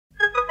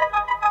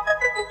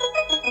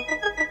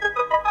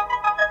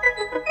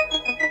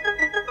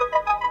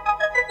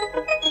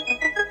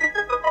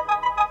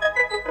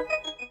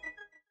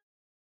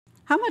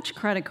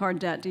credit card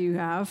debt do you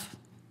have?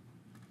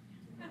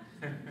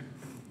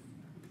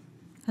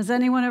 Has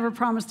anyone ever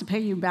promised to pay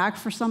you back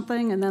for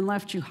something and then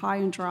left you high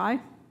and dry?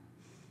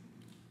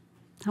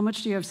 How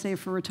much do you have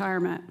saved for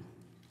retirement?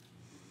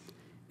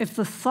 If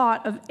the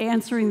thought of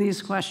answering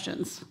these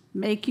questions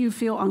make you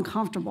feel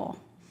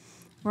uncomfortable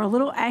or a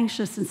little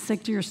anxious and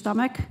sick to your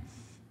stomach,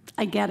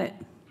 I get it.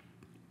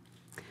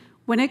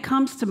 When it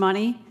comes to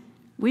money,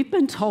 we've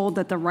been told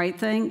that the right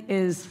thing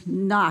is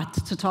not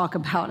to talk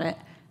about it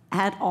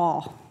at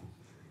all.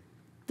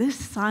 This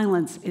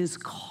silence is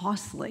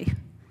costly.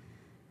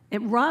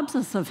 It robs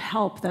us of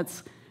help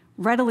that's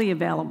readily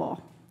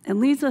available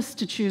and leads us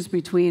to choose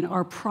between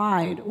our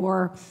pride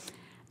or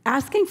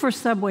asking for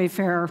subway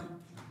fare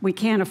we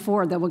can't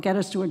afford that will get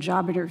us to a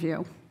job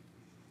interview,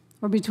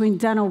 or between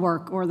dental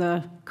work or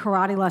the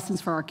karate lessons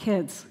for our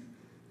kids.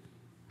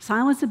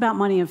 Silence about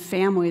money and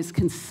families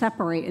can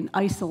separate and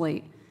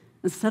isolate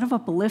instead of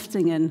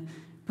uplifting and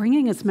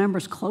bringing its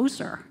members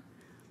closer.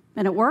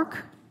 And at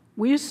work,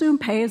 we assume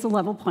pay is a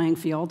level playing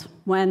field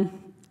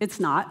when it's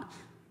not.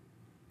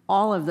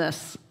 All of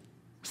this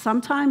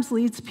sometimes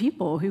leads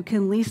people who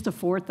can least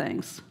afford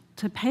things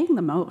to paying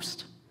the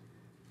most.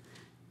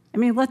 I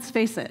mean, let's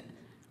face it,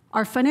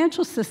 our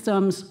financial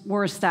systems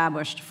were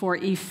established for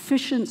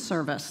efficient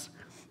service,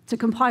 to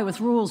comply with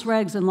rules,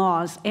 regs, and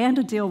laws, and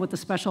to deal with the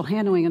special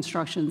handling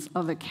instructions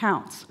of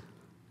accounts,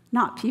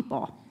 not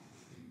people.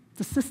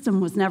 The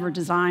system was never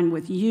designed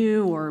with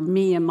you or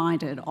me in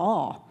mind at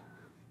all.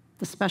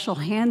 The special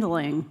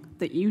handling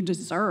that you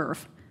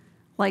deserve,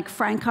 like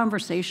frank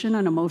conversation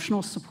and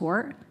emotional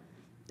support,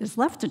 is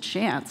left to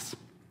chance.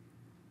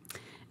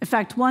 In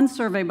fact, one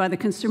survey by the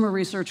consumer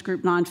research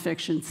group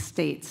Nonfiction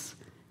states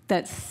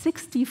that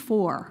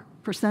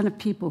 64% of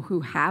people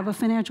who have a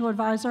financial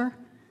advisor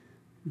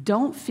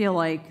don't feel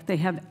like they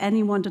have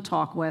anyone to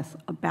talk with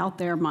about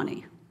their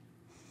money.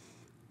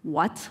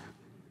 What?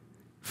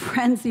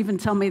 Friends even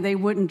tell me they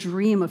wouldn't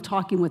dream of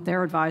talking with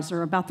their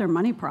advisor about their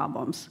money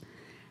problems.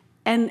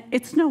 And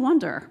it's no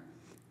wonder.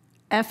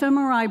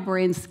 fMRI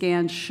brain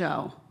scans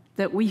show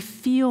that we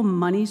feel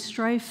money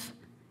strife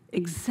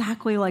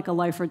exactly like a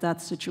life or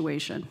death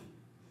situation.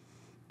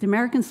 The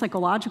American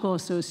Psychological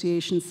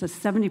Association says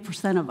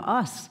 70% of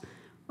us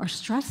are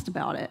stressed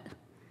about it.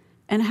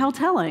 And how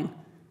telling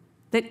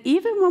that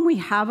even when we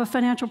have a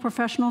financial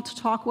professional to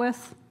talk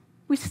with,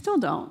 we still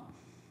don't.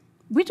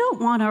 We don't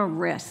want to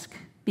risk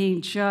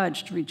being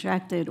judged,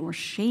 rejected, or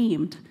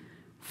shamed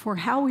for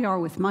how we are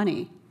with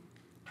money,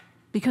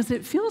 because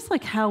it feels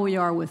like how we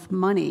are with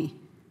money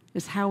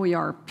is how we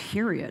are,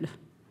 period.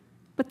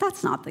 But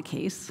that's not the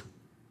case.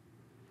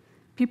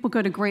 People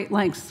go to great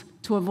lengths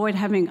to avoid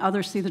having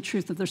others see the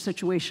truth of their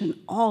situation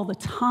all the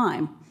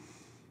time.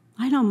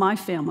 I know my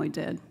family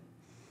did.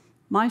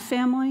 My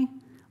family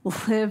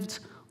lived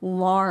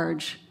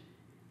large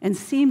and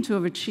seemed to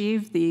have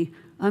achieved the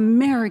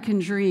American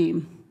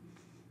dream.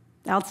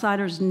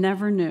 Outsiders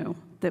never knew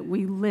that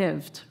we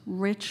lived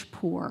rich,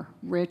 poor,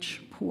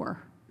 rich,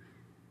 poor.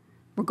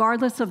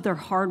 Regardless of their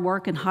hard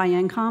work and high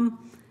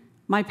income,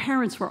 my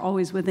parents were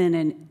always within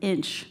an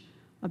inch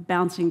of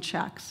bouncing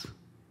checks.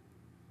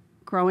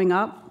 Growing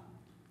up,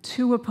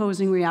 two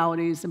opposing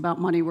realities about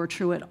money were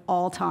true at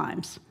all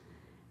times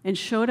and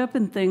showed up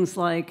in things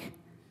like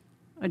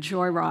a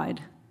joyride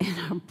in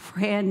a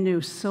brand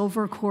new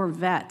silver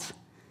Corvette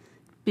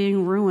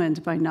being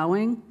ruined by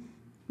knowing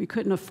we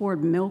couldn't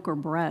afford milk or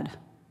bread.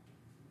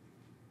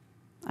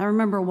 I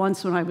remember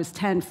once when I was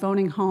 10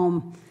 phoning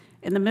home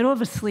in the middle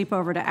of a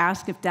sleepover to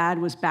ask if Dad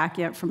was back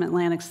yet from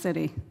Atlantic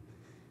City.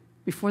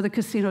 Before the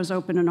casinos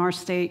opened in our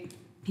state,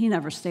 he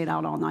never stayed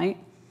out all night.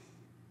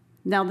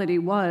 Now that he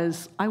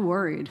was, I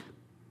worried.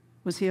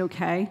 Was he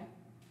okay?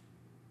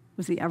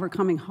 Was he ever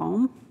coming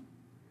home?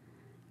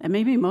 And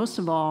maybe most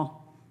of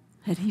all,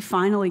 had he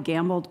finally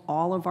gambled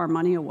all of our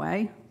money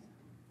away?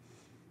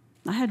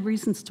 I had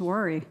reasons to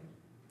worry.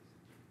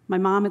 My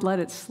mom had let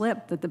it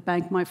slip that the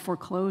bank might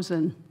foreclose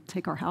and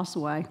take our house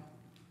away.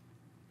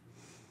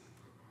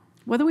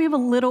 Whether we have a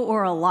little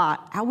or a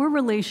lot, our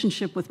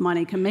relationship with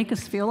money can make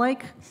us feel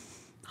like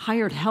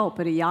hired help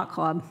at a yacht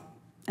club,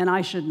 and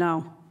I should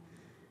know.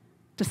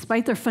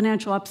 Despite their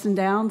financial ups and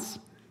downs,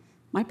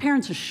 my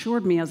parents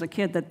assured me as a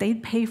kid that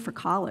they'd pay for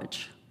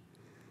college.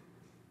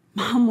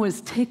 Mom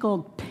was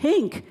tickled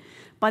pink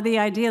by the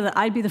idea that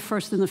I'd be the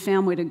first in the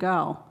family to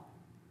go.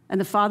 And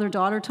the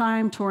father-daughter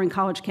time touring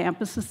college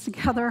campuses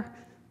together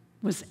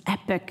was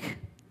epic.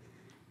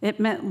 It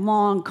meant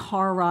long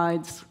car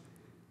rides,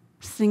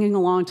 singing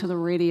along to the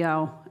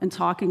radio, and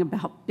talking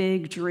about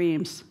big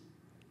dreams.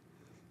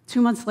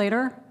 2 months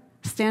later,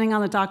 standing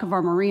on the dock of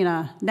our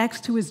marina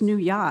next to his new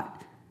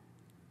yacht,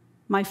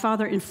 my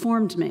father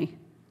informed me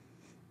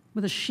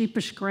with a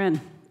sheepish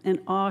grin and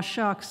aw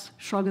shucks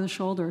shrug of the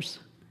shoulders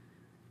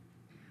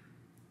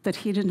that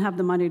he didn't have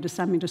the money to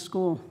send me to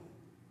school.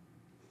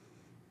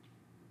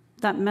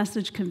 That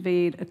message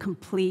conveyed a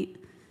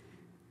complete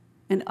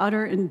and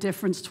utter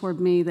indifference toward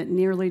me that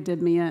nearly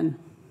did me in.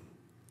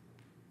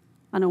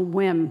 On a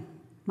whim,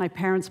 my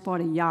parents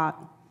bought a yacht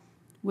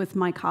with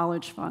my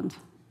college fund.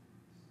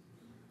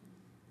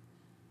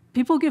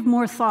 People give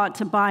more thought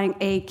to buying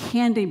a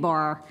candy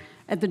bar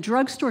at the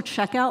drugstore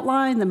checkout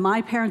line than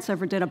my parents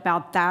ever did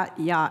about that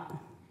yacht.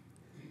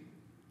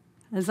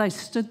 As I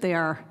stood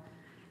there,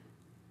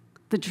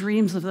 the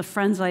dreams of the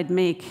friends I'd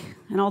make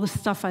and all the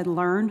stuff I'd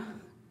learn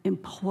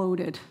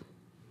imploded.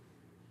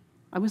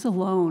 I was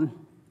alone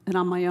and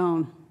on my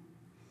own.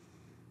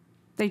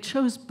 They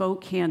chose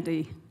boat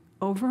candy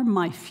over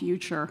my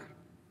future.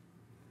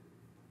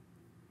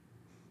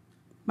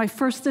 My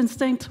first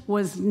instinct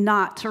was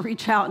not to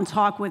reach out and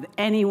talk with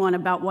anyone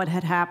about what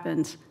had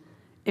happened.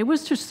 It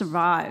was to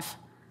survive.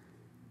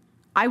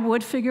 I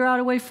would figure out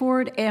a way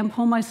forward and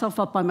pull myself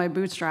up by my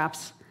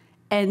bootstraps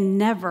and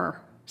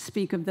never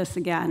speak of this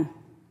again.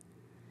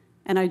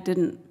 And I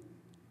didn't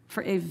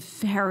for a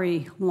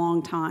very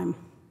long time.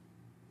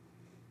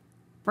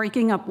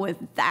 Breaking up with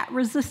that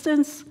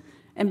resistance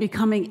and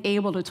becoming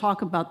able to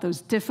talk about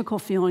those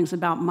difficult feelings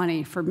about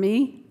money, for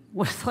me,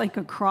 was like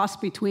a cross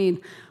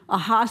between a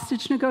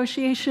hostage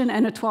negotiation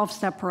and a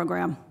 12-step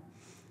program.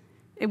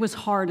 It was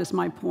hard, is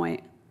my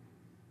point,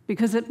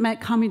 because it meant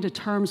coming to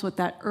terms with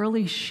that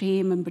early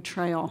shame and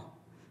betrayal.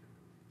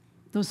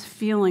 Those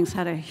feelings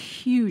had a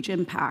huge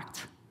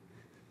impact.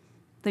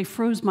 They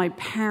froze my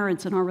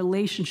parents and our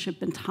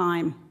relationship in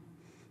time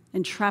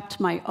and trapped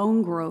my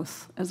own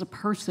growth as a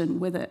person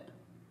with it.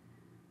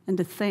 And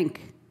to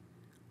think,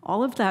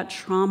 all of that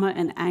trauma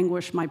and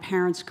anguish my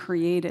parents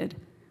created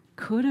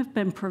could have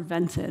been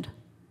prevented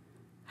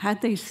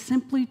had they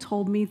simply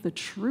told me the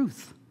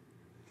truth.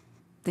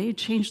 They had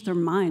changed their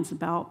minds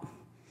about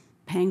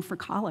paying for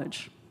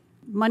college.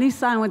 Money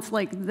silence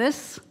like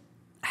this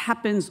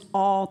happens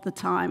all the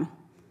time.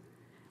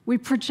 We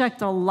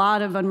project a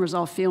lot of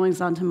unresolved feelings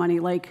onto money,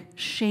 like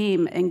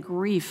shame and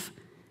grief,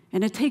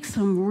 and it takes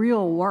some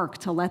real work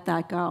to let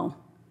that go.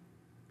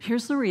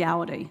 Here's the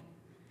reality.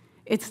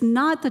 It's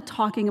not that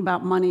talking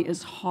about money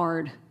is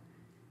hard.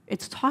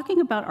 It's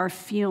talking about our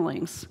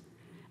feelings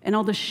and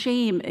all the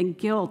shame and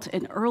guilt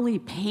and early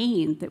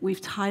pain that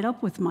we've tied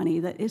up with money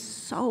that is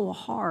so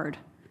hard.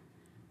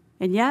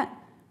 And yet,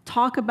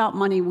 talk about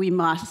money we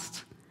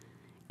must.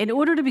 In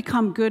order to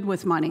become good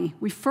with money,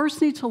 we first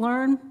need to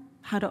learn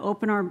how to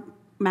open our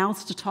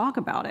mouths to talk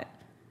about it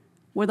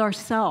with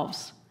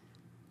ourselves,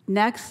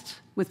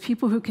 next with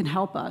people who can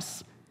help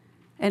us,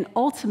 and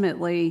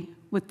ultimately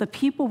with the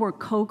people we're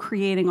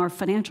co-creating our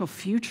financial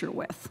future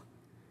with.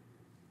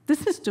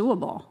 This is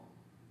doable.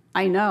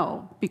 I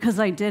know, because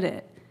I did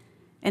it.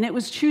 And it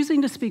was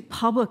choosing to speak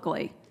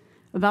publicly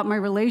about my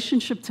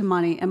relationship to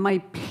money and my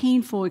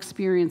painful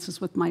experiences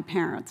with my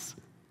parents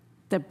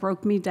that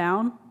broke me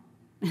down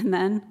and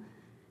then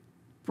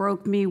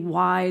broke me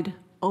wide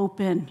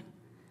open.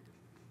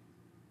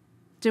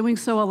 Doing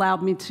so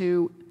allowed me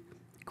to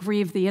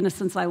grieve the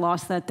innocence I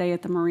lost that day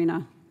at the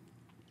marina.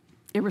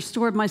 It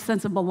restored my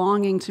sense of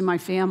belonging to my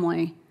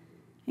family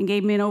and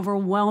gave me an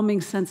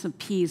overwhelming sense of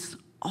peace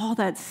all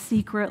that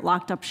secret,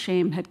 locked-up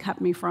shame had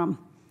kept me from.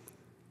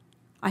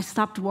 I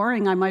stopped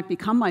worrying I might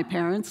become my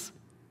parents.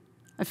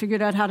 I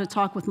figured out how to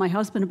talk with my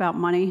husband about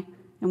money,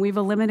 and we've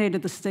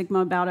eliminated the stigma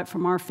about it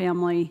from our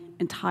family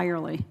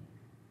entirely.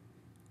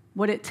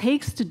 What it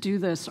takes to do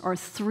this are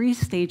 3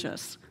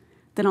 stages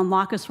that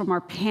unlock us from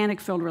our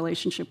panic-filled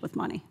relationship with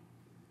money.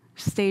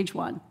 Stage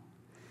 1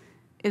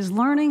 is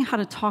learning how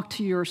to talk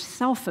to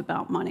yourself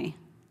about money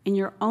in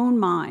your own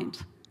mind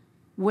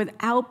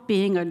without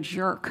being a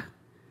jerk.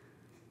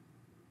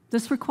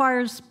 This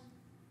requires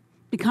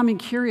becoming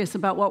curious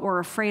about what we're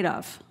afraid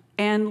of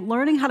and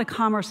learning how to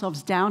calm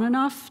ourselves down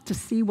enough to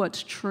see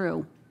what's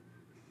true.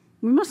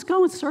 We must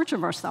go in search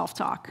of our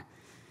self-talk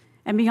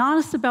and be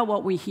honest about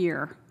what we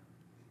hear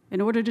in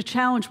order to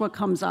challenge what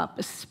comes up,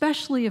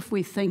 especially if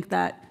we think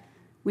that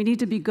we need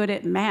to be good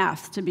at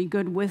math to be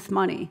good with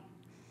money,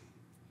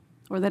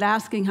 or that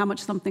asking how much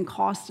something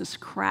costs is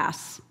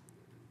crass,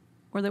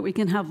 or that we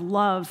can have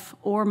love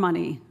or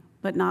money,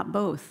 but not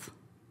both.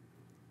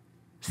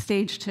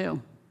 Stage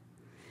 2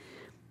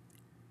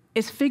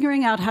 is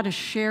figuring out how to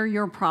share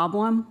your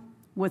problem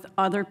with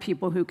other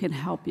people who can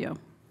help you.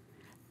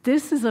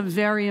 This is a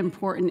very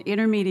important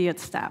intermediate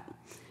step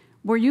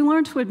where you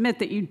learn to admit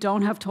that you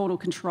don't have total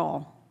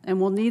control and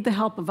will need the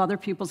help of other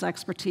people's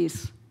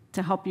expertise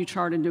to help you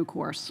chart a new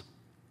course.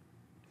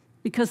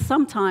 Because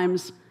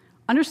sometimes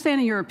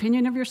understanding your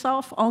opinion of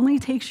yourself only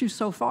takes you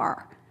so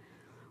far,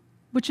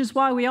 which is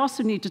why we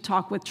also need to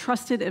talk with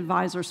trusted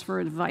advisors for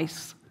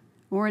advice,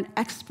 or an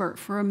expert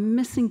for a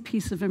missing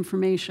piece of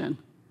information,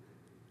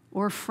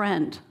 or a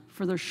friend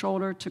for their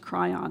shoulder to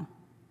cry on.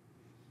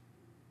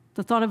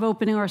 The thought of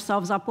opening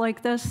ourselves up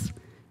like this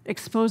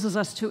exposes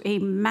us to a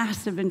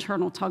massive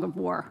internal tug of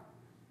war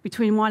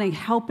between wanting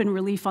help and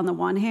relief on the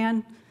one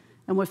hand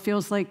and what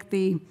feels like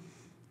the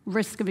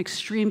risk of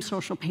extreme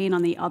social pain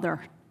on the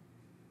other.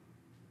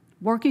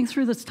 Working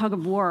through this tug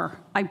of war,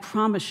 I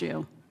promise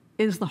you,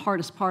 is the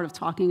hardest part of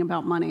talking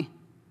about money.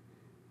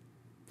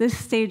 This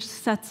stage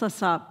sets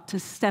us up to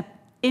step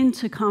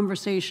into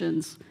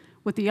conversations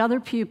with the other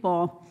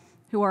people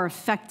who are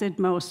affected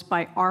most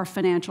by our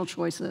financial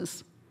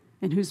choices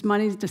and whose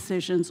money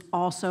decisions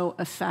also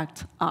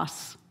affect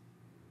us.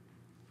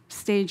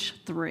 Stage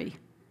 3.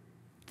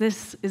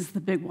 This is the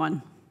big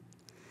one.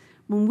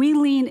 When we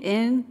lean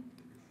in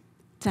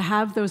to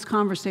have those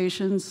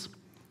conversations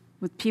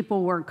with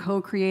people we're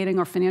co-creating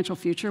our financial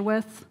future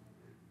with,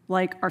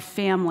 like our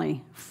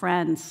family,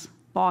 friends,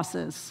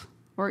 bosses,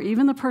 or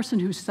even the person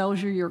who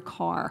sells you your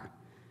car,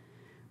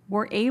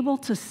 we're able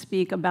to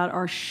speak about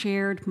our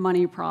shared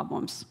money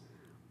problems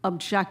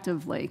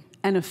objectively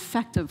and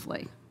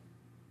effectively.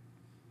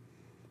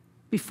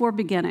 Before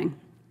beginning,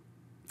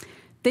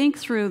 think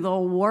through the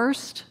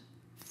worst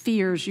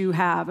fears you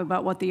have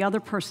about what the other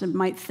person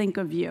might think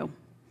of you.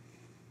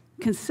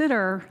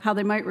 Consider how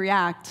they might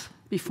react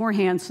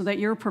beforehand so that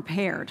you're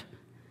prepared.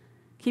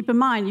 Keep in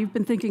mind, you've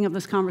been thinking of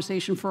this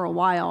conversation for a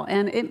while,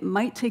 and it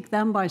might take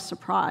them by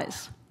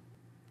surprise.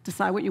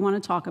 Decide what you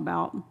want to talk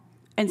about,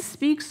 and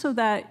speak so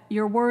that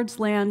your words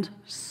land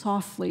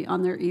softly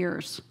on their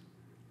ears,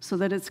 so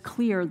that it's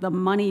clear the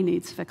money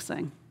needs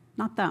fixing,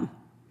 not them.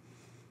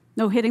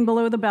 No hitting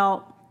below the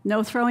belt,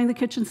 no throwing the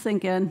kitchen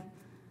sink in.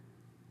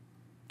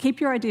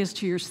 Keep your ideas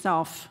to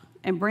yourself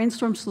and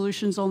brainstorm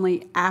solutions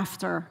only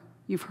after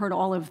you've heard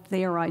all of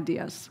their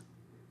ideas.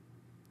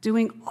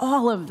 Doing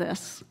all of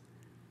this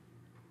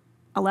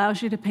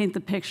allows you to paint the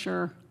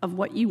picture of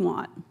what you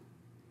want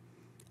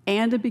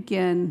and to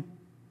begin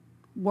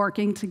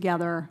working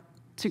together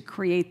to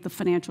create the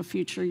financial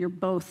future you're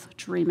both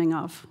dreaming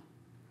of.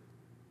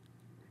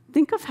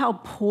 Think of how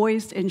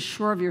poised and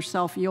sure of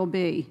yourself you'll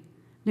be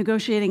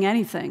negotiating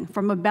anything,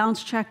 from a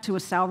bounce check to a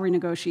salary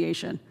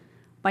negotiation,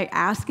 by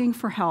asking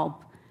for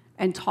help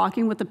and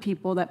talking with the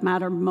people that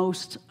matter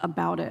most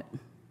about it.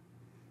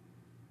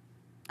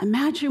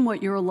 Imagine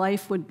what your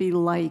life would be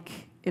like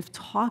if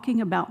talking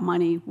about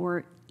money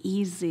were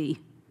easy.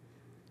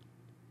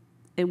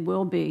 It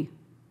will be,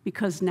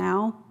 because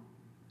now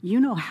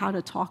you know how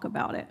to talk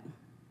about it.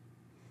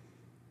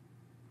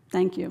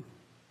 Thank you.